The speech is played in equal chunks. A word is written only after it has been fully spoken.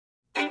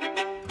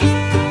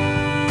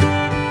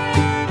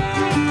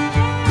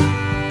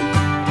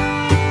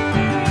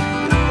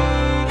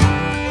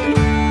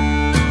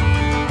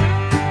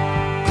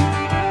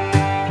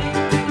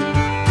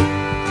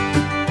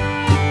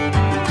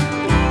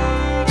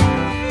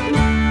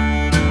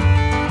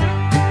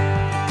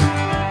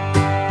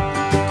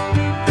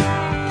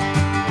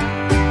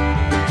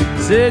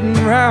sitting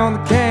round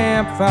the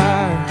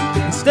campfire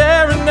and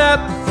staring at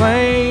the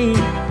flame.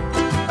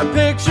 I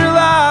picture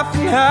life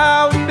and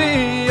how it'd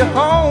be a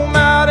home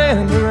out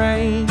in the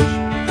range.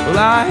 Well,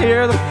 I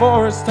hear the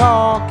forest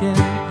talking,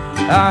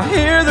 I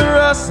hear the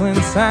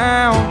rustling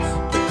sounds,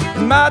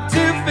 and my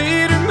 2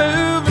 feet are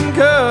moving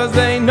 'cause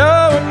they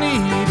know I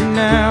need it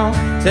now.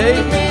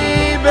 Take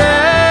me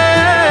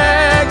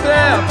back to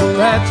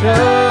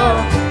Appalachia,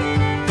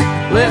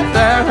 let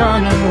that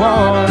running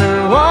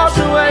water wash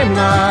away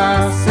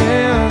my sins.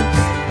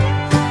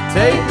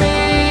 Take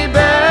me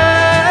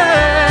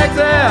back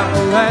to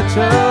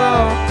Appalachia,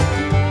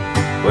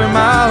 where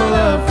my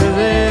love for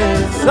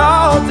this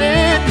all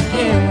did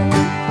begin.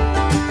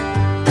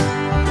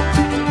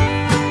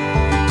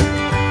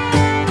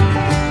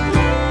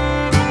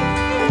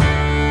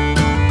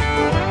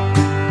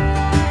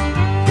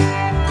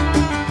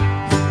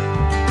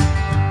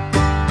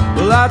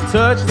 Well, I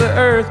touch the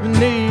earth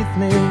beneath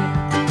me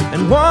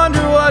and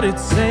wonder what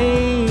it's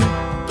seen.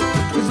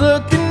 'Cause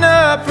looking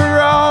up for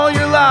all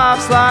your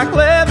life's like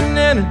living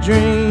in a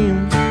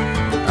dream.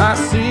 I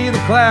see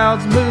the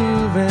clouds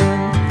moving,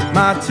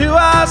 my 2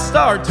 eyes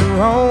start to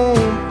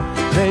roam.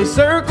 They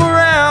circle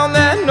around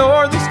that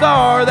northern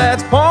star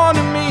that's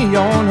pointing me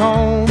on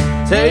home.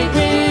 Take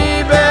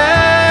me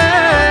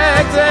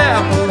back to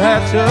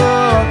Appalachia,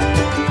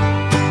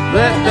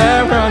 let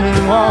that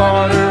running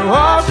water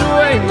wash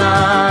away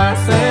my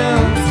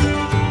sins.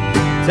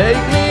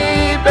 Take me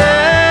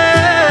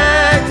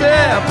back to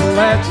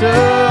Appalachia,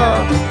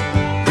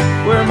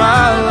 where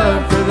my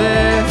love for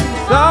this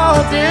all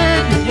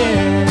did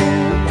begin.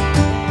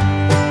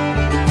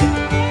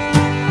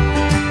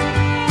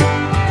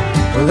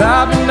 Well,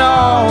 I've been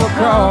all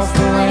across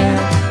the land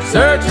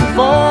searching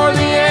for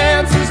the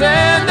answers,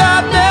 and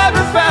I've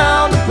never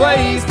found a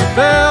place that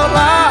felt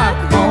like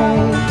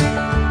home,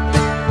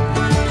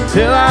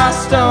 till I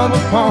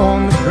stumbled upon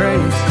the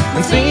grace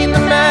and seen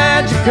the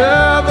magic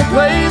of a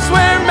place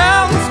where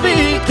mountains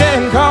speak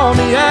and call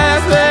me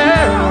as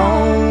their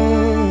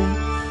own.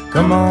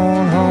 Come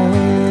on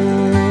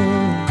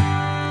home,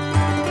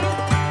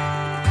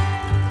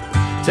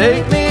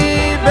 take me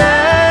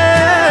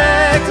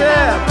back to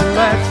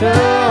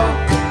Appalachia,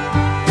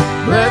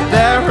 let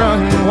that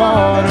running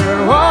water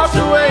wash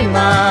away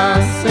my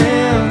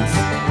sins.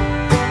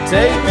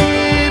 Take me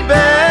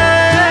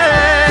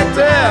back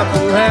to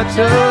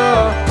Appalachia,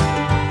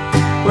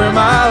 where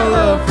my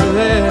love for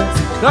this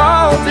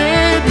all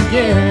did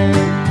begin.